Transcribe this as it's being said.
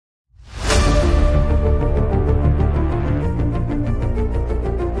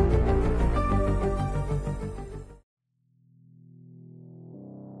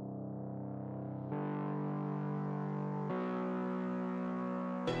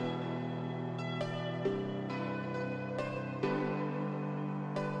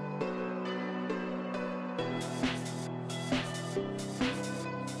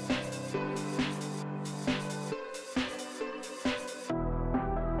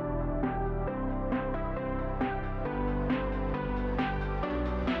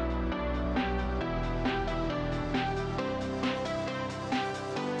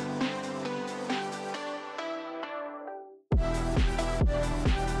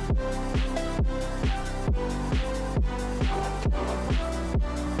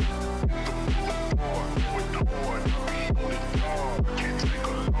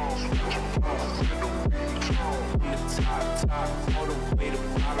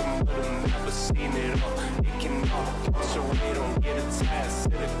task.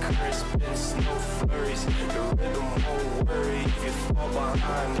 It occurs, spin no flurries. The rhythm won't worry. If you fall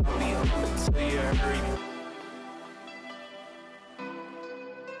behind, I'll be humming till you hurry.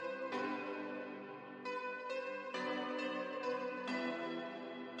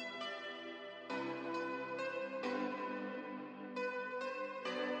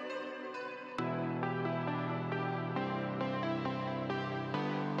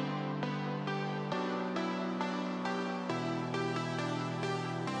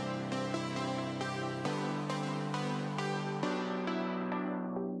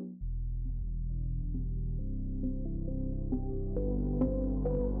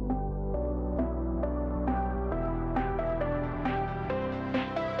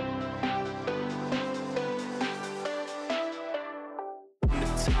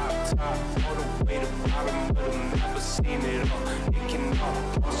 All the way to bottom of the map, I've seen it all. It can all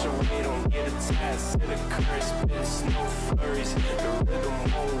toss your weight, don't get attached. It occurs, spin no flurries. The rhythm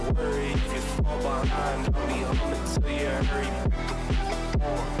won't worry. If you fall behind, I'll be humming till you hurry.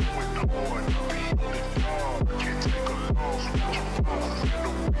 With the horn, I'll be on the dog. I can't take a loss with your mouth and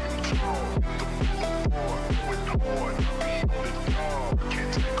the way you talk. With the horn, I'll be on the dog. I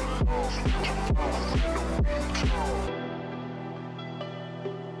can't take a loss with your mouth and the way you talk.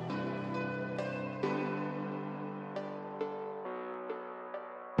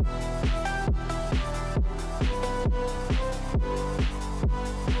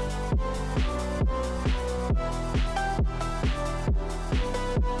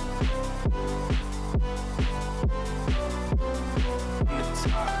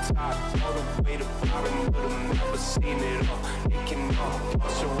 All the way to bottom of the map, I've seen it all. It can all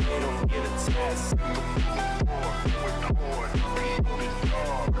toss your weight, don't get attached. With the horn, I'll be on the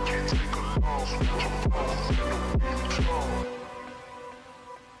dog. I can't take a loss with your mouth and the way you talk.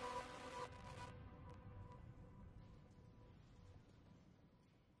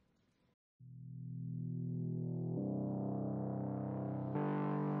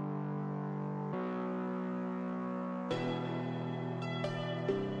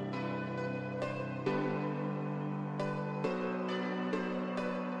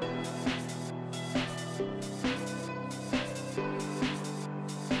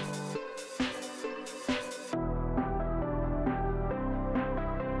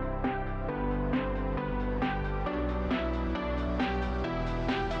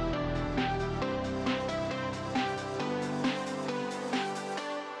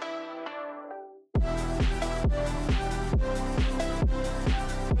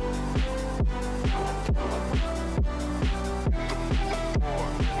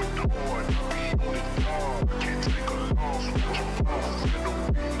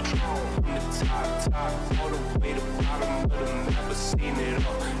 All the way to bottom of the map, I've seen it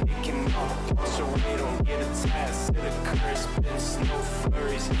all. It can all toss your weight, don't get attached. It occurs, spin no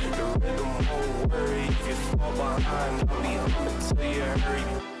flurries. The rhythm won't worry. If you fall behind, I'll be humming till you hurry.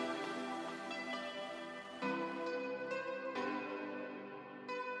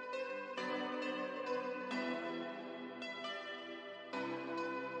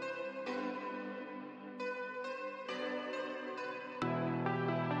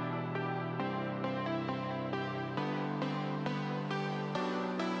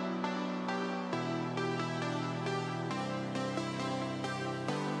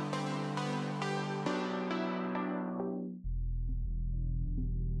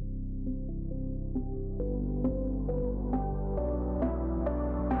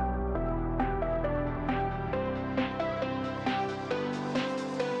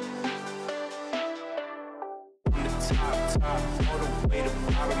 All the way to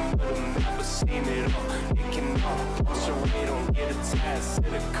bottom of the map, I've seen it all. It can all toss your weight, don't get attached.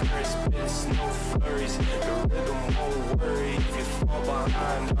 It occurs, spin no flurries. The rhythm won't worry. If you fall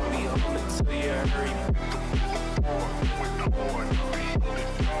behind, I'll be humming till you hurry. With the horn, I'll be on the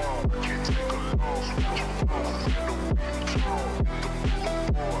dog. I can't take a loss with your mouth and the way you talk.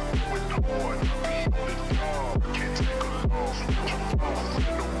 With the horn, I'll be on the dog. I can't take a loss with your mouth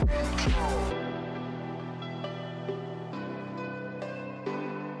and the way you talk.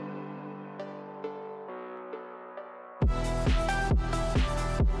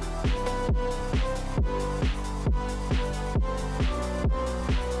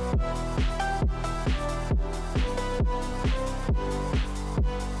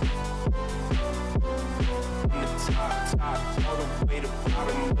 All the way to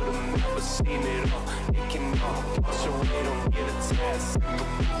bottom of the map, I've seen it all. It can all toss your weight, don't get attached.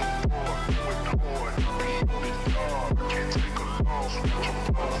 With the horn, I'll be on the dog. I can't take a loss with your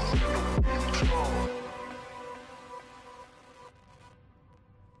mouth and the way you talk.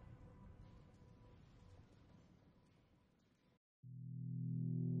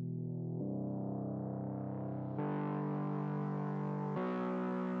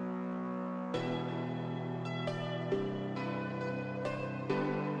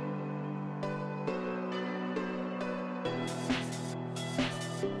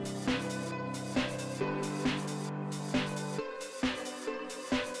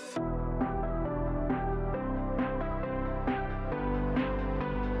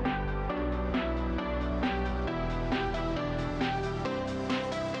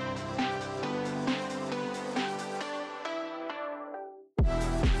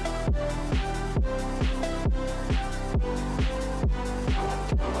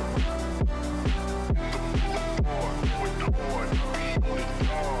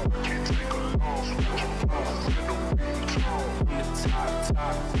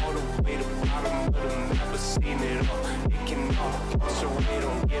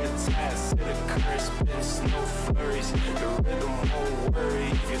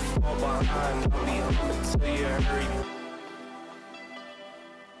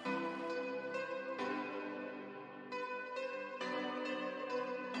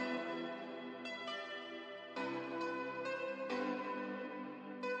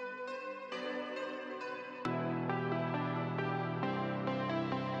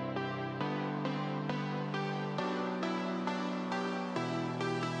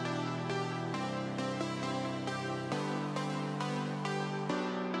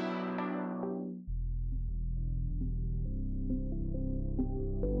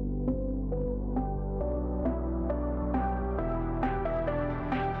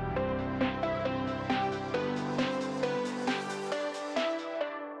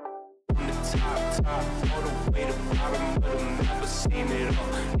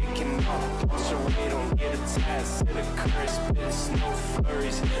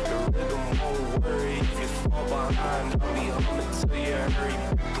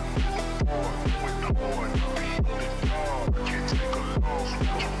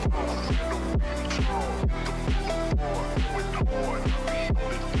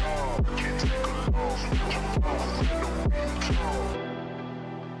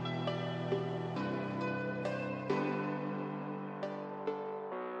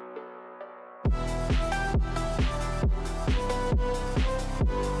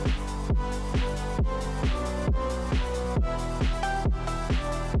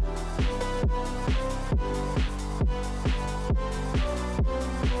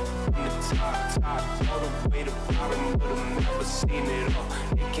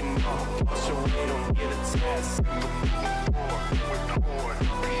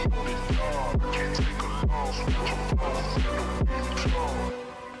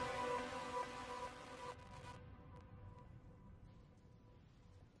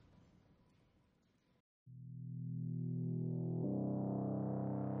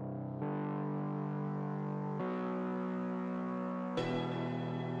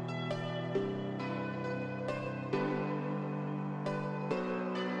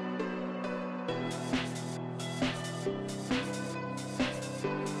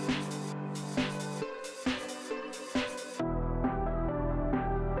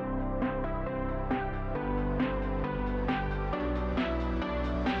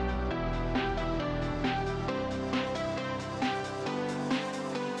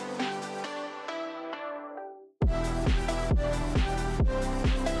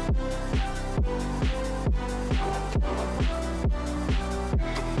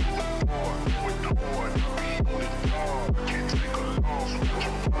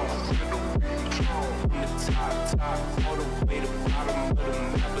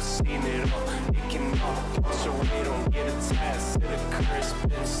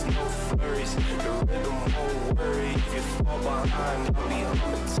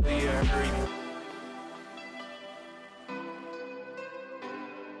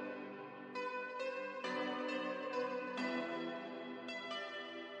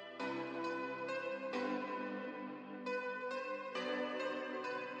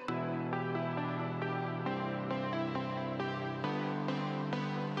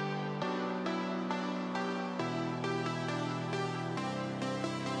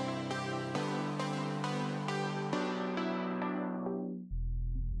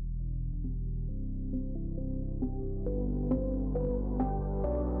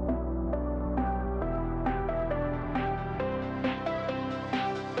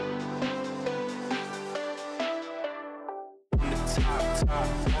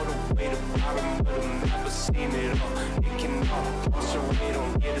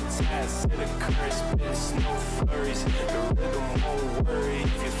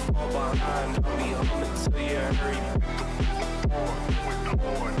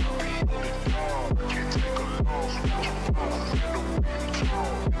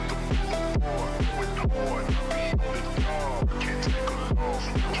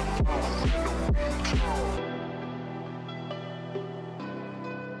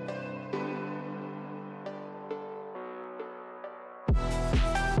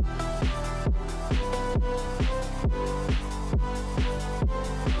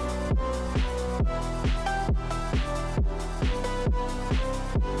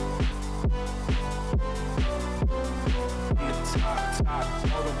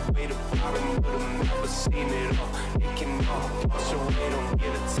 away, don't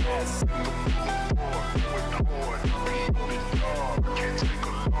get attached. Can't take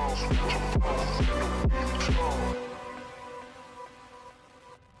a loss with your boss in the wheelchair.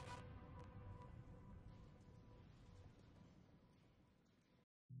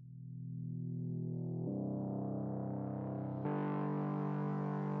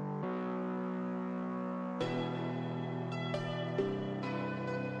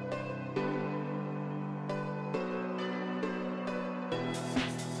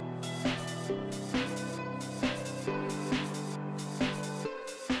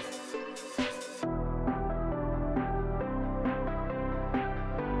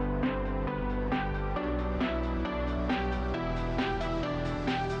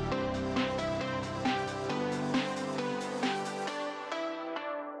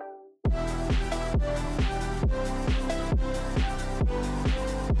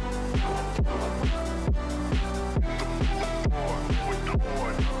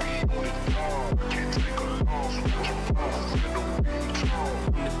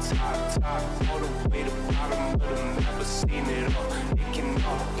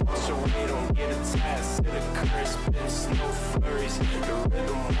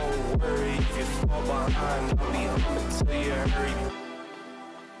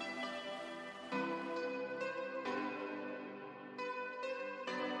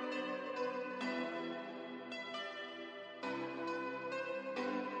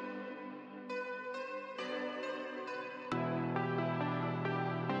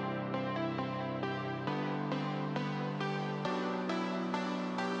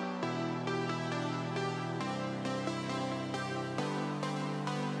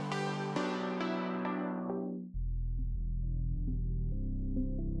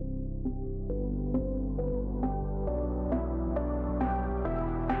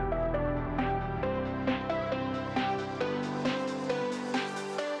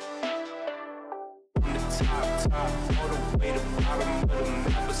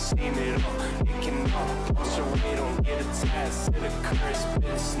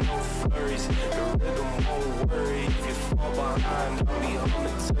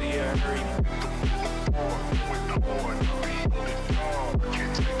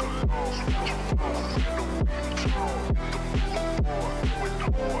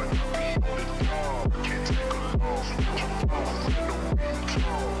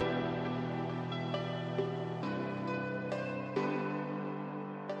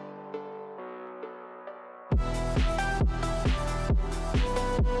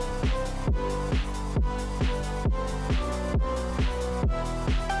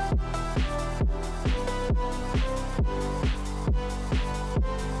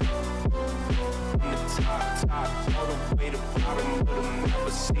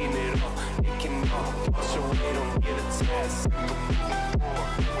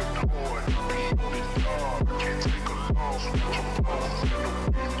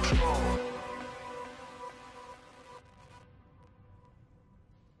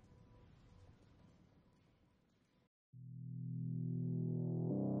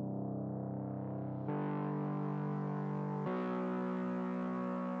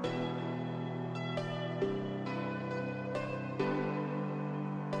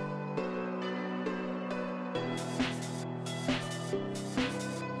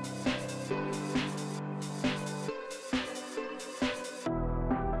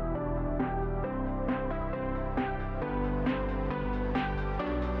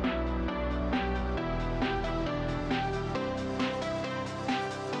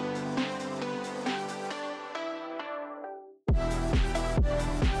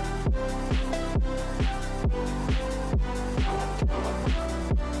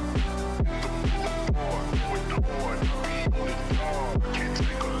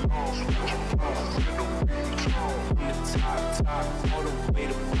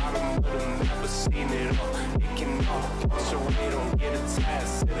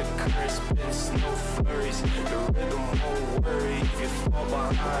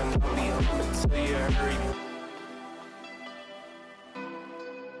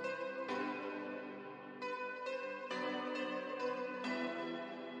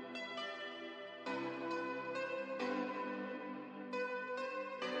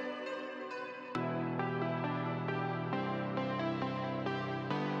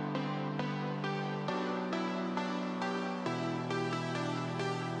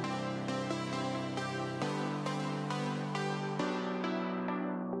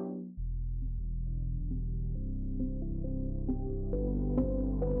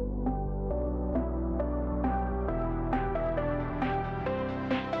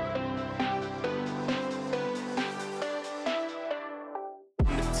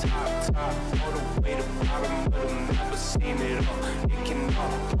 top, all the way to bottom of the map, I've seen it all. It can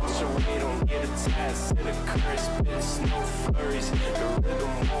all toss your way, don't get attached to the current, spin no flurries. The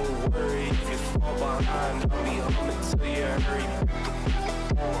rhythm won't worry if you fall behind. I'll be humming till you hurry.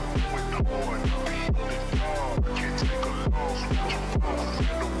 With the horn, I'll be on it all. I can't take a loss with your boss and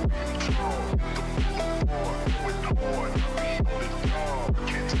the way you talk. With the horn, I'll be on it all. I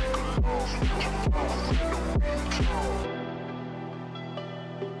can't take a loss with your boss and the way you talk.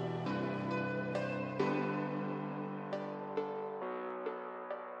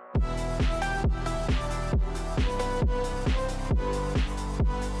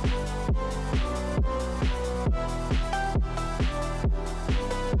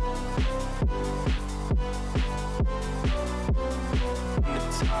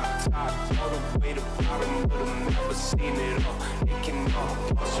 All the way to bottom of the map, I've seen it all. It can all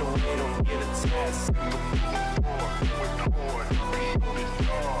toss your way, don't get attached. With the horn, I'll be on it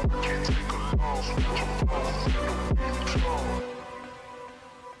all. I can't take a loss with your boss and the way you talk.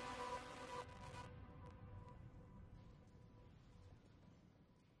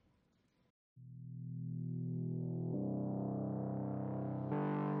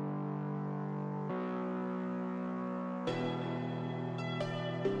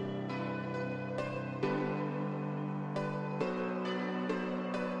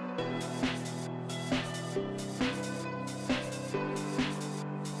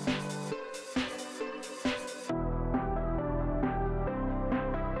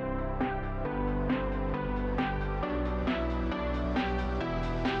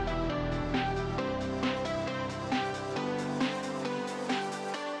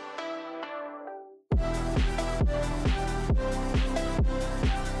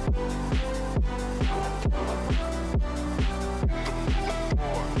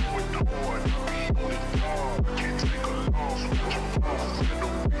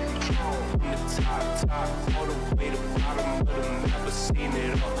 All the way to bottom of the map, I've seen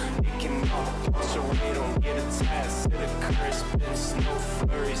it all. It can all toss your way, don't get attached to the current, spin no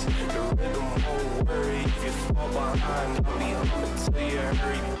flurries. The rhythm won't worry if you fall behind. I'll be humming till you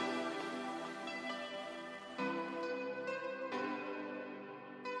hurry.